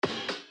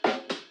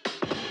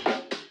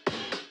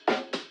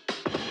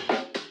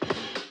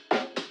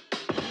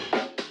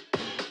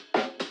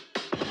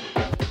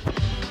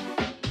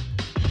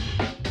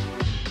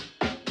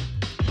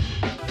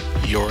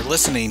You're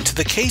listening to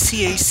the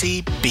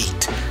KCAC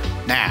Beat.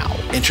 Now,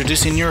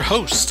 introducing your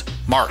host,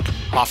 Mark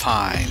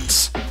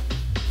Hoffhines.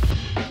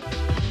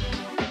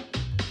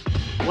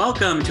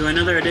 Welcome to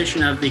another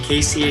edition of the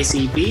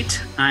KCAC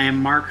Beat. I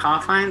am Mark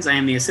Hoffhines. I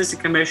am the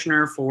Assistant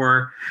Commissioner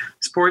for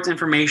Sports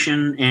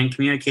Information and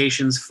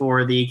Communications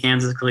for the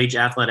Kansas Collegiate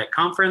Athletic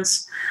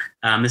Conference.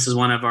 This is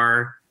one of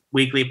our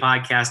weekly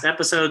podcast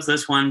episodes,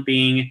 this one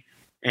being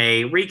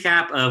a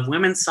recap of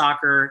women's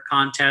soccer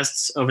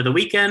contests over the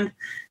weekend,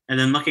 and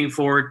then looking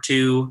forward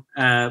to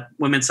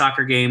women's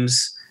soccer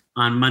games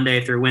on Monday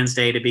through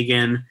Wednesday to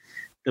begin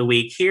the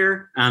week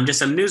here. Just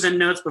some news and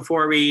notes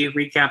before we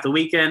recap the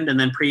weekend and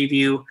then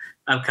preview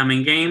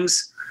upcoming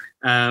games.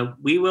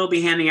 We will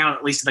be handing out,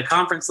 at least at the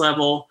conference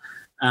level,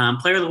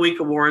 Player of the Week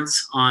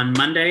awards on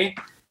Monday.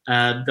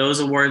 Those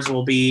awards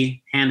will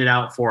be handed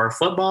out for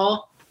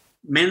football,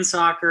 men's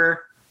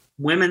soccer,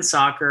 women's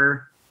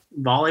soccer,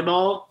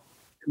 volleyball,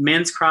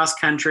 men's cross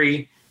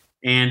country,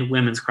 and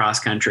women's cross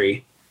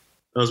country.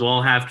 Those will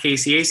all have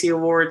KCAC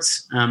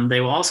awards.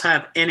 They will also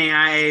have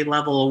NAIA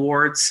level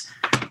awards.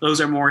 Those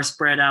are more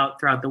spread out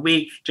throughout the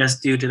week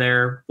just due to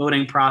their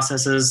voting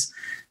processes.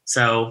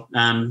 So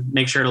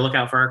make sure to look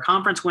out for our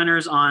conference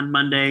winners on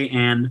Monday,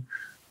 and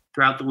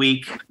throughout the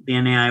week, the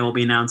NAIA will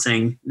be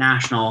announcing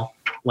national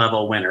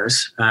level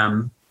winners.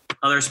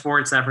 Other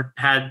sports that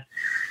had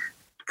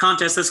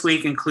contests this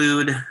week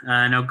include,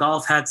 I know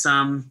golf had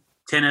some,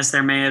 tennis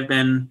there may have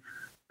been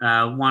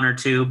one or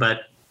two,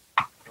 but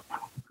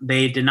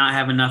they did not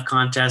have enough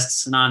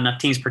contests, not enough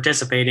teams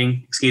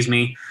participating,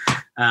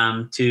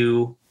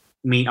 to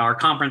meet our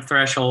conference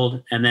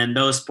threshold. And then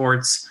those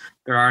sports,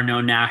 there are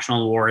no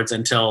national awards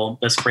until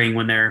the spring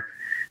when they're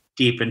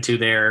deep into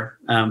their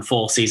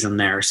full season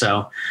there.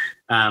 So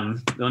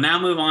we'll now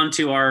move on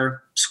to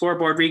our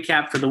scoreboard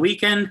recap for the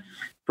weekend,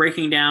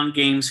 breaking down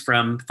games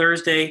from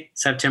Thursday,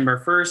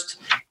 September 1st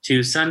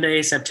to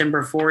Sunday,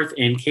 September 4th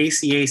in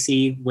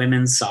KCAC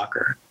women's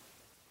soccer.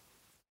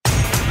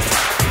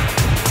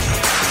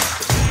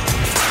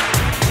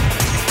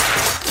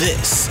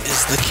 This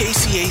is the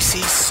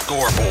KCAC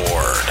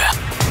Scoreboard.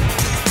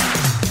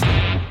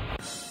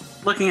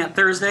 Looking at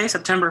Thursday,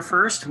 September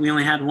 1st, we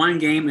only had one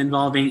game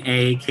involving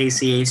a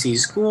KCAC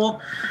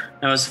school.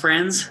 That was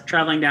Friends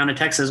traveling down to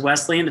Texas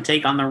Wesleyan to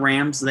take on the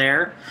Rams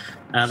there.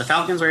 The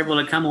Falcons were able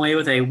to come away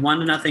with a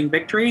 1-0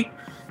 victory.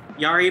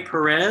 Yari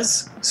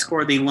Perez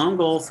scored the lone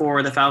goal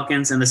for the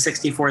Falcons in the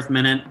 64th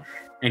minute,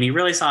 and you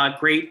really saw a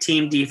great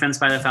team defense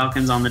by the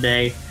Falcons on the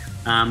day.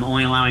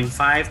 Only allowing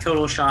 5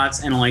 total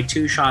shots and only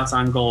 2 shots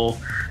on goal.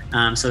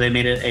 So they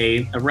made it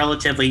a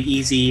relatively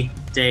easy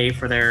day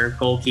for their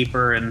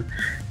goalkeeper. And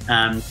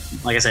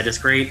like I said,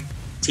 just great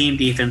team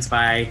defense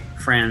by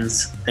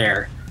Friends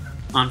there.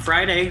 On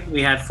Friday,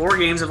 we had 4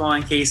 games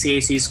involving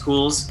KCAC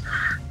schools.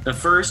 The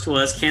first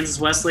was Kansas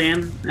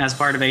Wesleyan as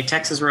part of a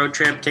Texas road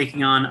trip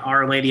taking on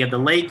Our Lady of the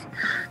Lake.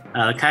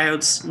 The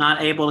Coyotes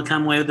not able to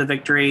come away with the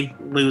victory,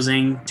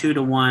 losing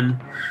 2-1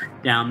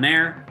 down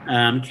there.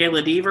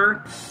 Kayla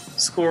Deaver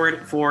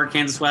scored for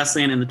Kansas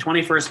Wesleyan in the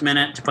 21st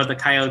minute to put the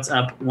Coyotes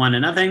up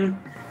 1-0.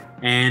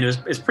 And it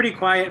was pretty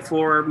quiet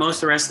for most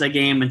of the rest of the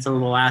game until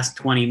the last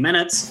 20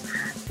 minutes,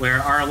 where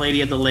Our Lady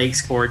of the Lake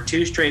scored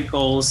 2 straight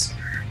goals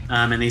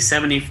in the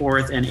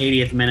 74th and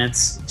 80th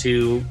minutes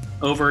to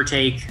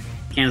overtake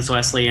Kansas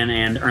Wesleyan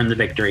and earn the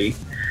victory.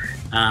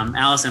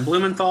 Allison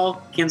Blumenthal,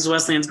 Kansas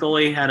Wesleyan's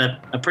goalie, had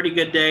a pretty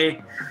good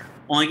day,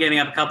 only giving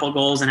up a couple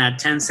goals and had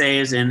 10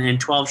 saves and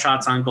 12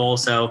 shots on goal.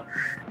 So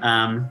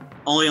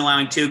only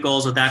allowing 2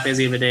 goals with that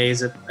busy of a day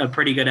is a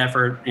pretty good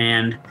effort,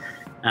 and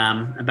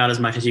about as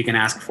much as you can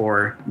ask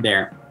for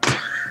there.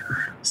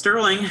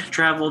 Sterling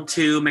traveled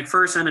to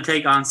McPherson to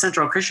take on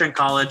Central Christian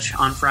College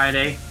on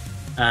Friday.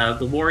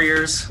 The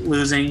Warriors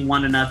losing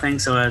 1-0,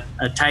 so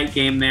a tight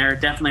game there.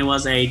 Definitely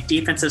was a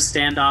defensive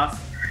standoff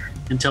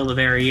until the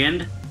very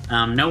end.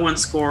 No one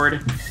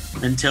scored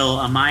until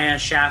Amaya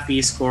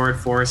Shafi scored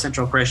for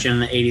Central Christian in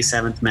the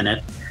 87th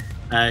minute.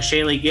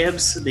 Shaylee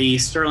Gibbs, the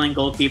Sterling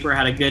goalkeeper,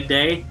 had a good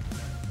day.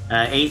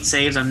 8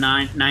 saves on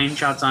 9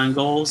 shots on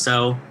goal,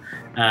 so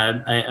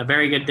a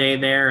very good day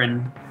there.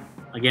 And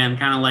again,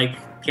 kind of like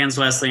Kansas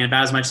Wesleyan,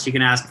 about as much as you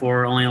can ask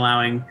for, only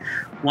allowing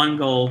 1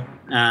 goal.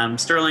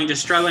 Sterling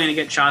just struggling to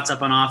get shots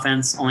up on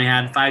offense, only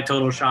had 5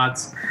 total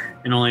shots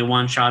and only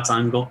 1 shot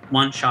on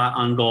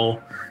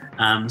goal.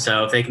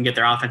 So if they can get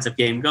their offensive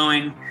game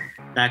going,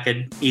 that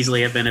could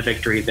easily have been a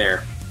victory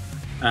there.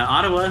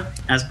 Ottawa,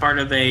 as part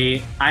of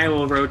a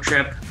Iowa road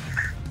trip,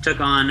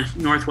 took on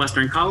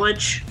Northwestern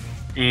College,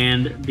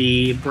 and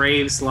the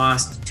Braves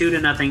lost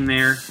 2-0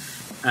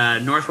 there.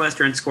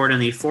 Northwestern scored in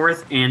the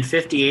 4th and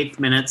 58th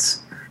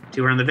minutes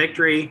to earn the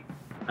victory.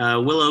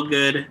 Willow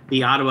Good,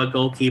 the Ottawa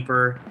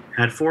goalkeeper,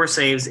 had 4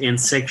 saves and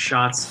 6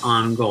 shots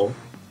on goal.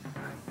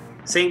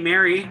 St.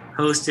 Mary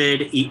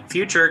hosted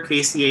future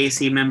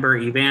KCAC member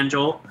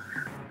Evangel.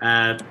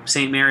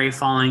 St. Mary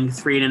falling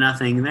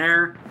 3-0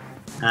 there.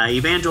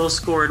 Evangel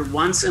scored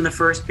once in the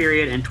first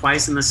period and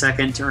twice in the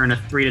second to earn a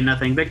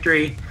 3-0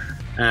 victory.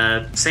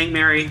 St.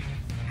 Mary,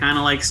 kind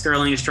of like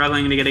Sterling,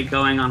 struggling to get it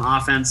going on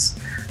offense.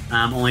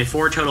 Only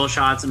 4 total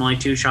shots and only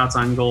 2 shots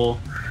on goal.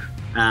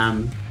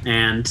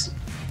 And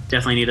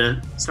definitely need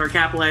to start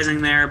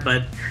capitalizing there,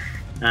 but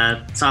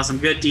saw some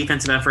good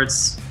defensive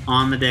efforts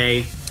on the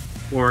day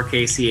for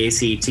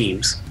KCAC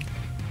teams.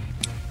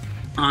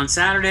 On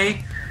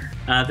Saturday,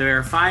 there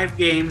are 5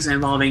 games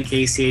involving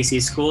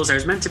KCAC schools.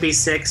 There's meant to be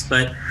 6,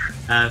 but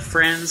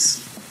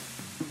Friends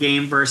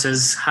game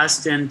versus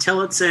Huston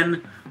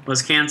Tillotson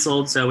was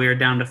canceled, so we are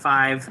down to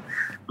 5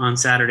 on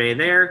Saturday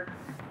there.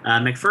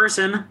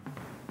 McPherson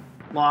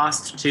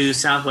lost to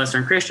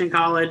Southwestern Christian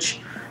College,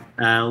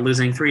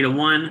 losing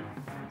 3-1.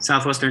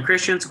 Southwestern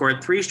Christian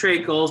scored 3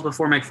 straight goals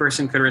before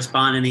McPherson could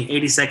respond in the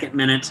 82nd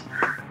minute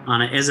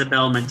on an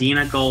Isabel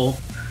Medina goal.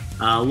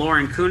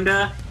 Lauren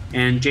Kunda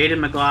and Jaden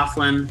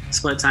McLaughlin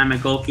split time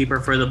at goalkeeper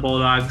for the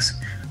Bulldogs.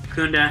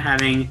 Kunda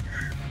having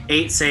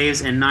 8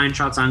 saves and 9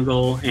 shots on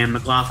goal, and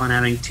McLaughlin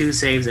having 2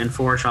 saves and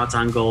 4 shots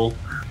on goal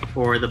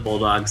for the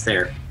Bulldogs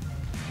there.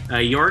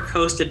 York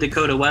hosted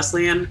Dakota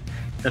Wesleyan.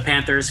 The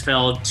Panthers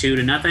fell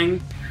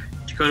 2-0.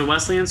 Dakota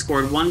Wesleyan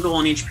scored 1 goal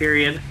in each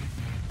period,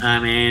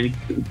 and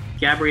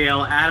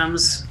Gabrielle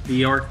Adams, the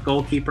York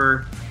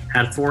goalkeeper,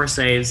 had 4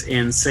 saves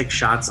and 6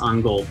 shots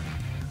on goal.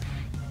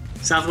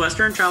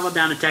 Southwestern traveled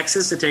down to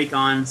Texas to take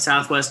on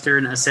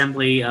Southwestern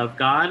Assembly of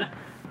God,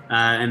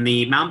 and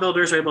the Mound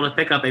Builders were able to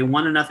pick up a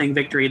 1-0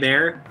 victory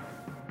there.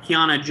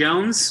 Kiana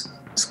Jones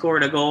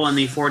scored a goal in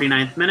the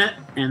 49th minute,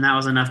 and that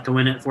was enough to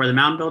win it for the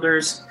Mound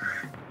Builders.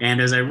 And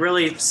it was a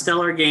really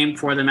stellar game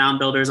for the Mound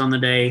Builders on the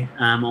day,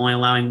 only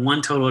allowing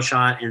 1 total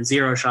shot and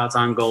 0 shots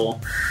on goal.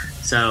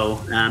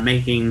 So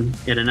making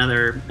it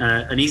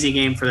an easy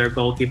game for their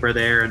goalkeeper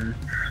there, and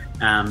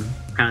kind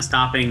of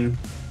stopping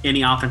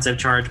any offensive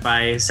charge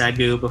by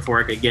Sagu before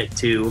it could get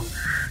to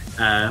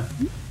their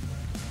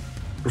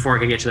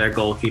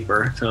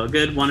goalkeeper. So a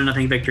good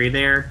 1-0 victory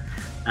there.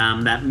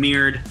 That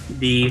mirrored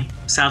the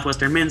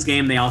Southwestern men's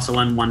game. They also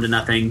won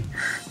 1-0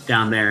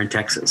 down there in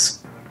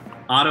Texas.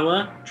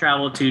 Ottawa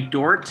traveled to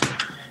Dort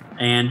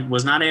and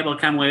was not able to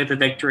come away with the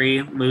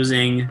victory,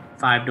 losing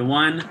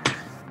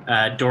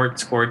 5-1. Dort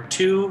scored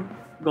 2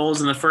 goals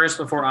in the first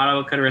before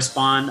Ottawa could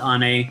respond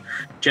on a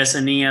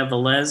Jessenia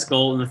Velez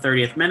goal in the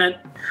 30th minute.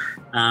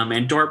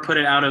 And Dort put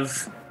it out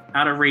of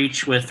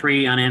reach with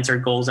 3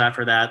 unanswered goals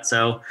after that.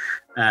 So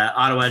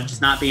Ottawa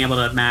just not being able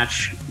to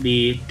match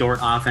the Dort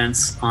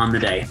offense on the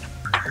day.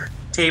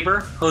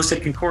 Tabor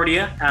hosted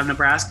Concordia out of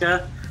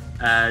Nebraska.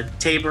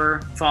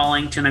 Tabor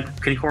falling to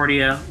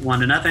Concordia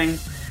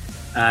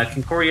 1-0.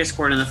 Concordia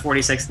scored in the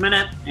 46th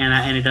minute, and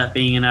that ended up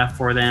being enough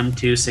for them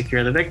to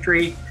secure the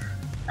victory.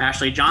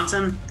 Ashley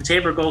Johnson, the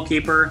Tabor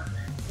goalkeeper,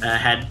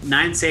 had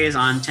 9 saves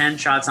on 10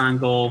 shots on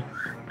goal.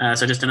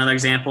 So just another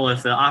example,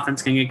 if the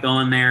offense can get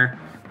going there,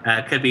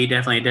 could be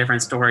definitely a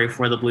different story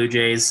for the Blue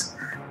Jays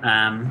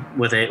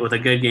with a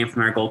good game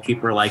from their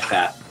goalkeeper like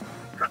that.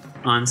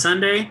 On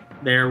Sunday,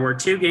 there were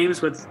 2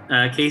 games with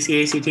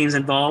KCAC teams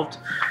involved.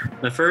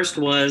 The first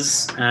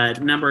was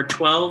number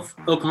 12,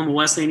 Oklahoma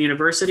Wesleyan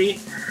University,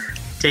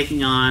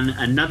 taking on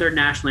another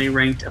nationally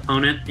ranked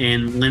opponent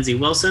in Lindsey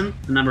Wilson,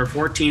 the number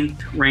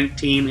 14th ranked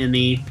team in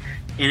the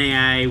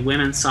NAI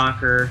women's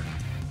soccer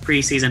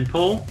preseason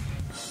poll.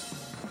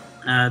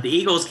 The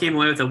Eagles came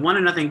away with a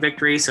 1-0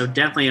 victory, so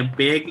definitely a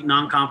big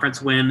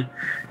non-conference win.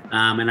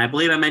 And I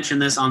believe I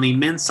mentioned this on the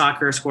men's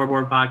soccer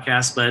scoreboard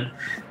podcast, but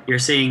you're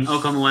seeing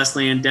Oklahoma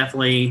Wesleyan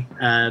definitely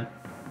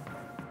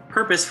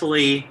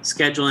purposefully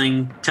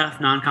scheduling tough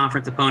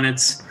non-conference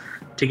opponents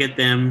to get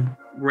them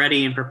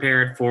ready and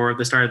prepared for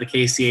the start of the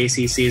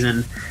KCAC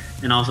season,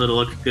 and also to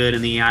look good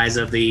in the eyes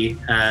of the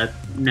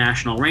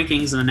national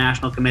rankings and the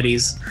national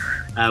committees,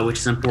 which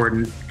is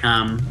important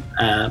come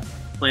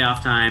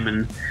playoff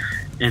time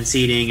and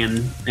seeding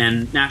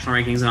and national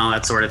rankings and all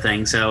that sort of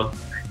thing. So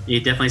you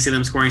definitely see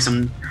them scoring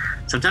some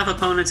tough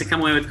opponents that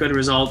come away with good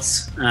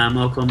results.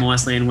 Oklahoma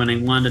Wesleyan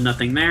winning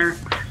 1-0 there.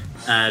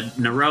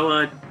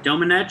 Naroa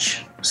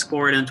Domenech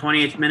scored in the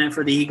 28th minute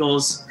for the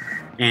Eagles,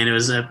 and it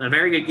was a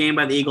very good game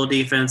by the Eagle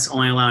defense,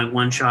 only allowing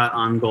 1 shot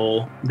on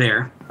goal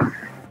there.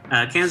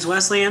 Kansas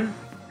Wesleyan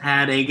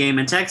had a game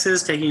in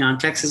Texas, taking on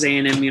Texas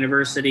A&M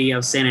University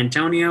of San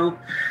Antonio.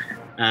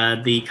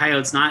 The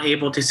Coyotes not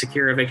able to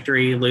secure a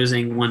victory,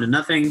 losing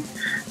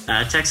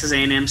 1-0. Texas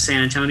A&M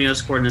San Antonio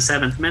scored in the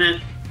 7th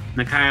minute.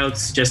 The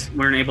Coyotes just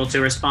weren't able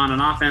to respond on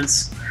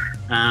offense.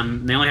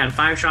 They only had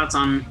 5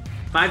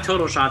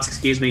 total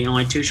shots,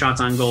 only 2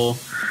 shots on goal.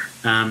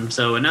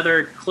 So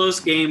another close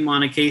game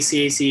on a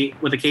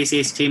KCAC with a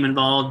KCAC team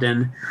involved,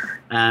 and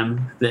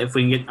if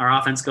we can get our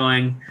offense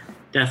going,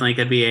 definitely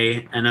could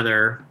be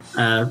another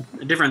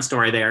different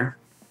story there.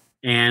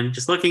 And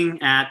just looking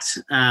at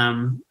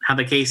how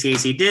the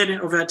KCAC did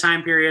over that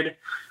time period,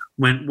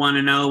 went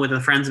 1-0 with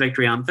a Friends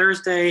victory on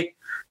Thursday,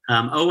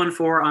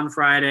 0-4 on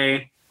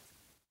Friday,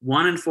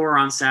 1-4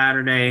 on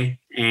Saturday,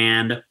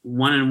 and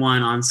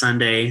 1-1 on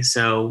Sunday.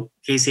 So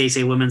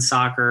KCAC women's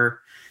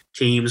soccer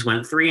teams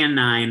went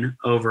 3-9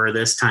 over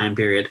this time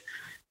period.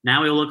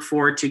 Now we'll look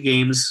forward to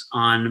games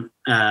on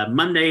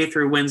Monday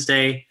through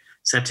Wednesday,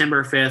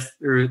 September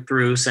 5th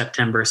through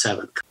September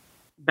 7th.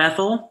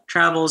 Bethel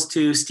travels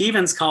to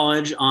Stevens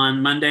College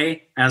on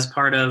Monday as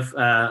part of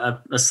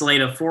a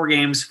slate of 4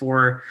 games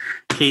for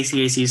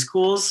KCAC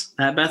schools.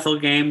 That Bethel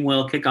game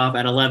will kick off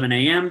at 11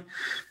 a.m.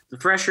 The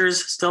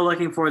Freshers still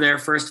looking for their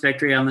first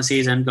victory on the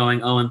season,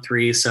 going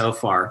 0-3 so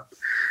far.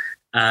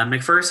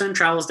 McPherson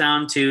travels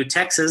down to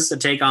Texas to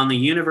take on the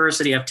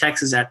University of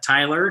Texas at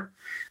Tyler.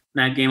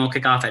 That game will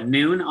kick off at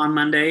noon on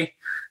Monday.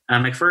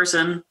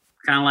 McPherson,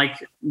 kind of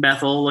like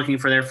Bethel, looking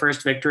for their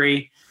first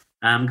victory,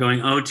 going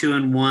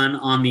 0-2-1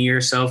 on the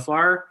year so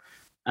far.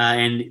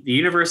 And the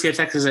University of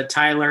Texas at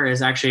Tyler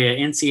is actually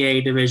an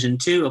NCAA Division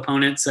II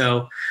opponent,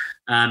 so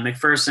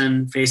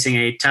McPherson facing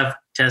a tough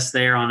test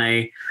there on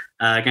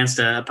against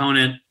an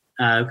opponent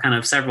kind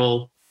of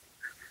several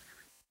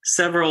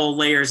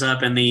layers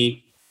up in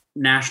the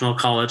national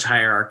college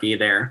hierarchy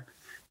there.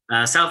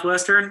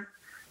 Southwestern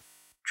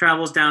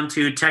travels down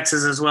to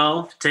Texas as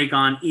well to take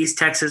on East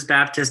Texas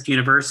Baptist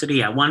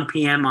University at 1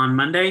 p.m. on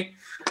Monday.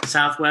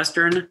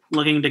 Southwestern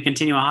looking to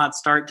continue a hot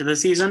start to the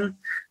seaseason.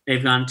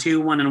 They've gone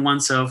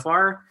 2-1-1 so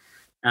far.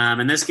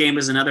 And this game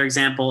is another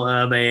example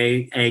of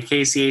a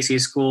KCAC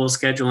school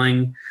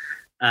scheduling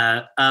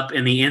up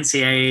in the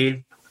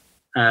NCAA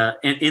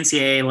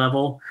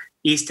level.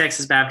 East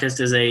Texas Baptist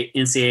is a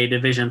NCAA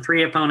Division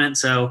III opponent,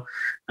 so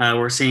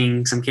we're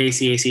seeing some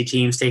KCAC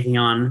teams taking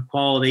on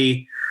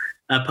quality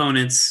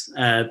opponents,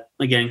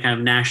 again, kind of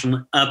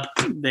national up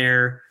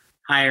there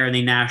higher in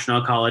the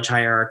national college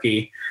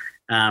hierarchy.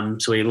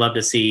 So we'd love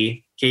to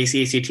see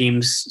KCAC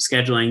teams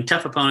scheduling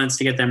tough opponents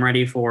to get them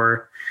ready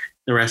for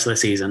the rest of the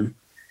season.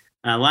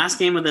 Last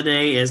game of the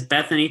day is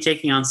Bethany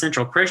taking on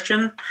Central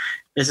Christian.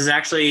 This is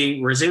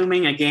actually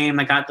resuming a game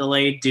that got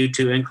delayed due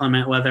to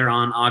inclement weather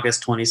on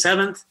August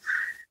 27th.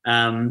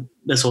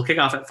 This will kick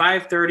off at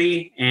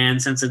 5:30,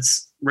 and since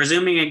it's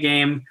resuming a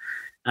game,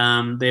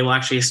 they will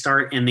actually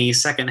start in the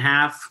second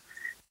half.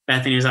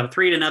 Bethany was up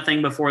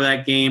 3-0 before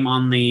that game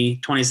on the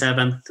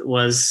 27th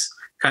was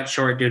cut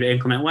short due to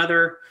inclement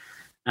weather.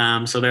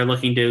 So they're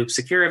looking to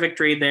secure a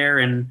victory there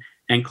and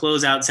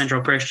close out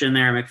Central Christian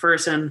there at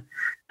McPherson.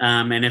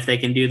 And if they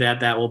can do that,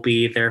 that will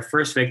be their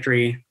first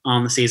victory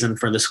on the season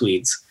for the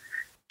Swedes.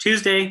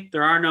 Tuesday,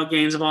 there are no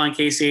games involving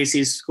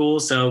KCAC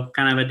schools, so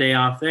kind of a day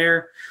off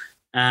there.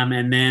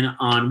 And then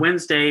on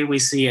Wednesday, we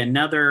see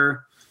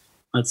another,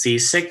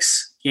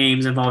 6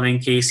 games involving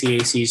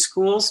KCAC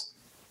schools.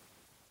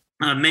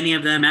 Many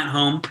of them at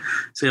home.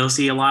 So you'll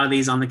see a lot of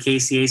these on the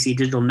KCAC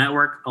digital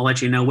network. I'll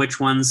let you know which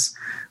ones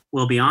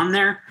will be on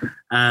there.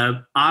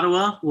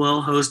 Ottawa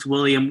will host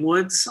William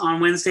Woods on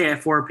Wednesday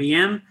at 4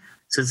 p.m.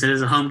 Since it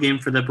is a home game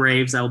for the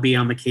Braves, that will be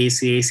on the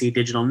KCAC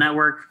digital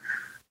network.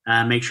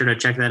 Make sure to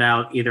check that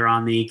out either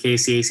on the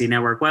KCAC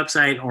network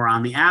website or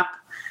on the app.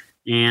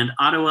 And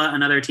Ottawa,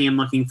 another team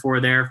looking for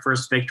their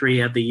first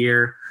victory of the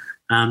year.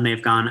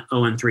 They've gone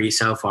 0-3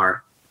 so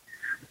far.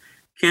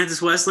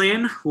 Kansas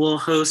Wesleyan will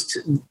host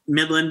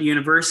Midland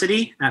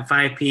University at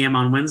 5 p.m.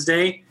 on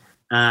Wednesday.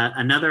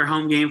 Another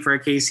home game for a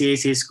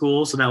KCAC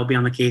school, so that will be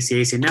on the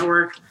KCAC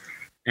network.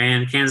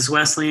 And Kansas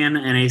Wesleyan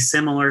in a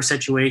similar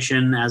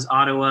situation as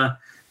Ottawa,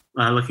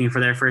 looking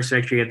for their first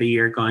victory of the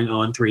year, going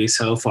 0-3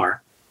 so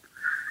far.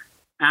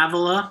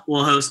 Avila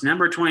will host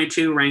number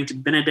 22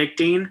 ranked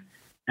Benedictine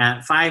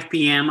at 5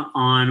 p.m.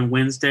 on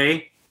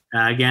Wednesday.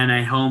 Again,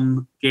 a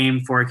home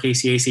game for a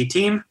KCAC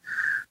team.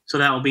 So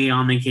that will be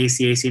on the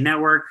KCAC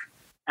network.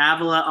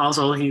 Avila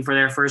also looking for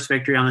their first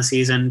victory on the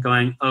season,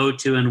 going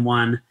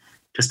 0-2-1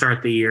 to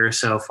start the year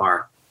so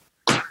far.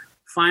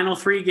 Final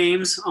 3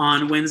 games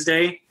on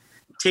Wednesday.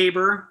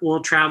 Tabor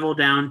will travel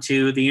down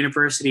to the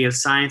University of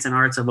Science and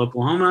Arts of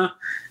Oklahoma.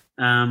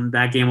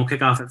 That game will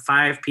kick off at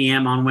 5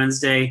 p.m. on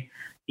Wednesday.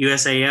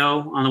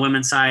 USAO on the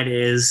women's side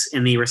is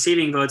in the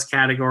receiving votes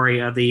category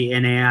of the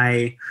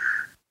NAIA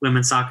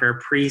Women's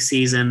Soccer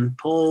preseason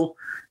poll.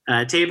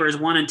 Tabor is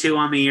 1-2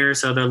 on the year,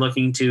 so they're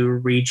looking to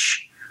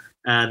reach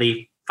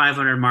the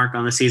 500 mark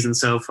on the season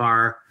so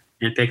far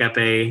and pick up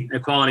a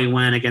quality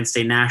win against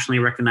a nationally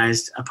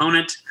recognized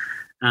opponent.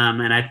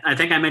 And I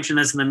think I mentioned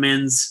this in the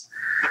men's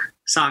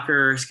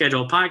soccer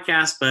schedule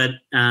podcast, but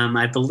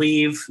I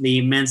believe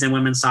the men's and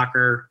women's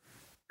soccer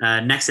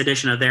next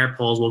edition of their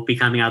polls will be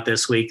coming out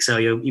this week. So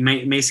you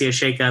may see a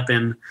shakeup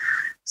in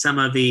some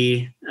of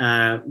the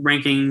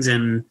rankings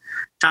and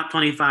top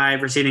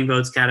 25 receiving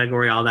votes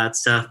category, all that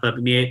stuff,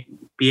 but be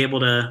able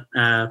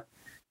to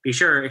be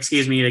sure,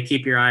 to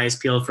keep your eyes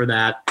peeled for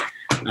that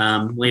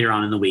later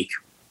on in the week.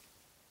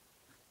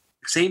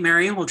 St.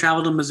 Mary will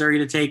travel to Missouri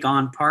to take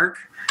on Park.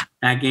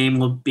 That game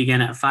will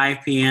begin at 5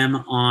 p.m.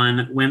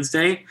 on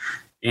Wednesday.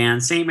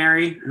 And St.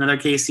 Mary, another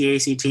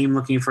KCAC team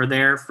looking for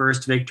their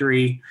first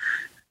victory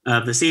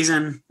of the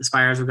season. The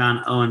Spires have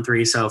gone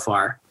 0-3 so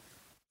far.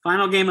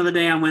 Final game of the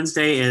day on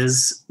Wednesday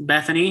is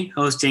Bethany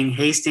hosting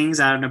Hastings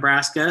out of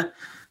Nebraska.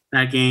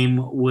 That game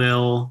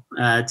will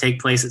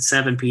take place at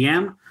 7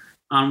 p.m.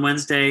 on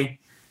Wednesday.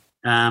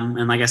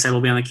 And like I said,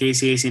 we'll be on the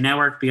KCAC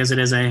network because it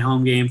is a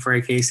home game for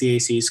a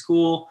KCAC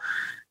school.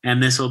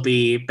 And this will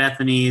be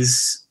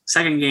Bethany's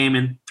second game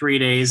in 3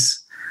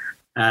 days.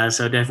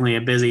 So definitely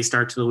a busy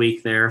start to the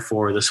week there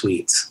for the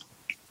Swedes.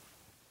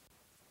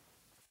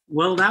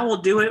 Well, that will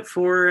do it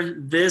for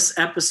this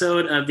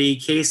episode of the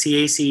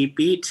KCAC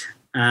Beat.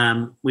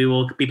 We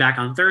will be back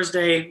on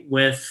Thursday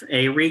with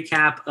a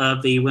recap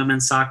of the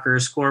women's soccer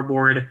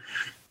scoreboard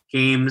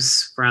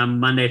games from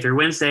Monday through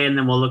Wednesday, and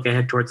then we'll look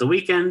ahead towards the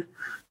weekend.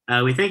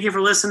 We thank you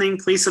for listening.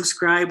 Please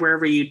subscribe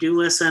wherever you do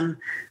listen.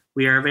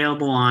 We are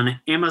available on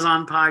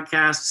Amazon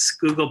Podcasts,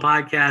 Google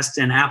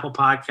Podcasts, and Apple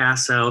Podcasts.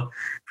 So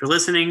if you're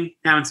listening,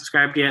 haven't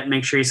subscribed yet,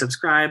 make sure you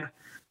subscribe.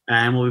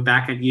 And we'll be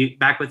back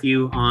with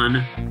you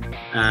on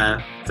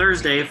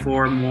Thursday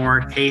for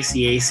more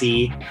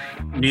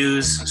KCAC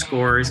news,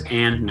 scores,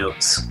 and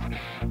notes.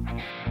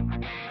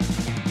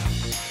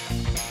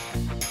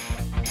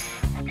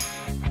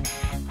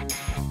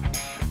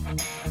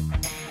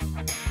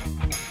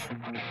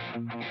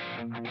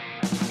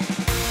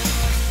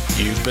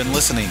 You've been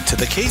listening to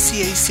the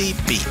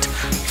KCAC Beat.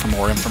 For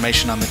more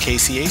information on the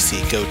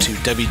KCAC, go to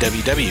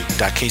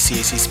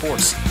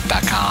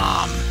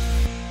www.kcacsports.com.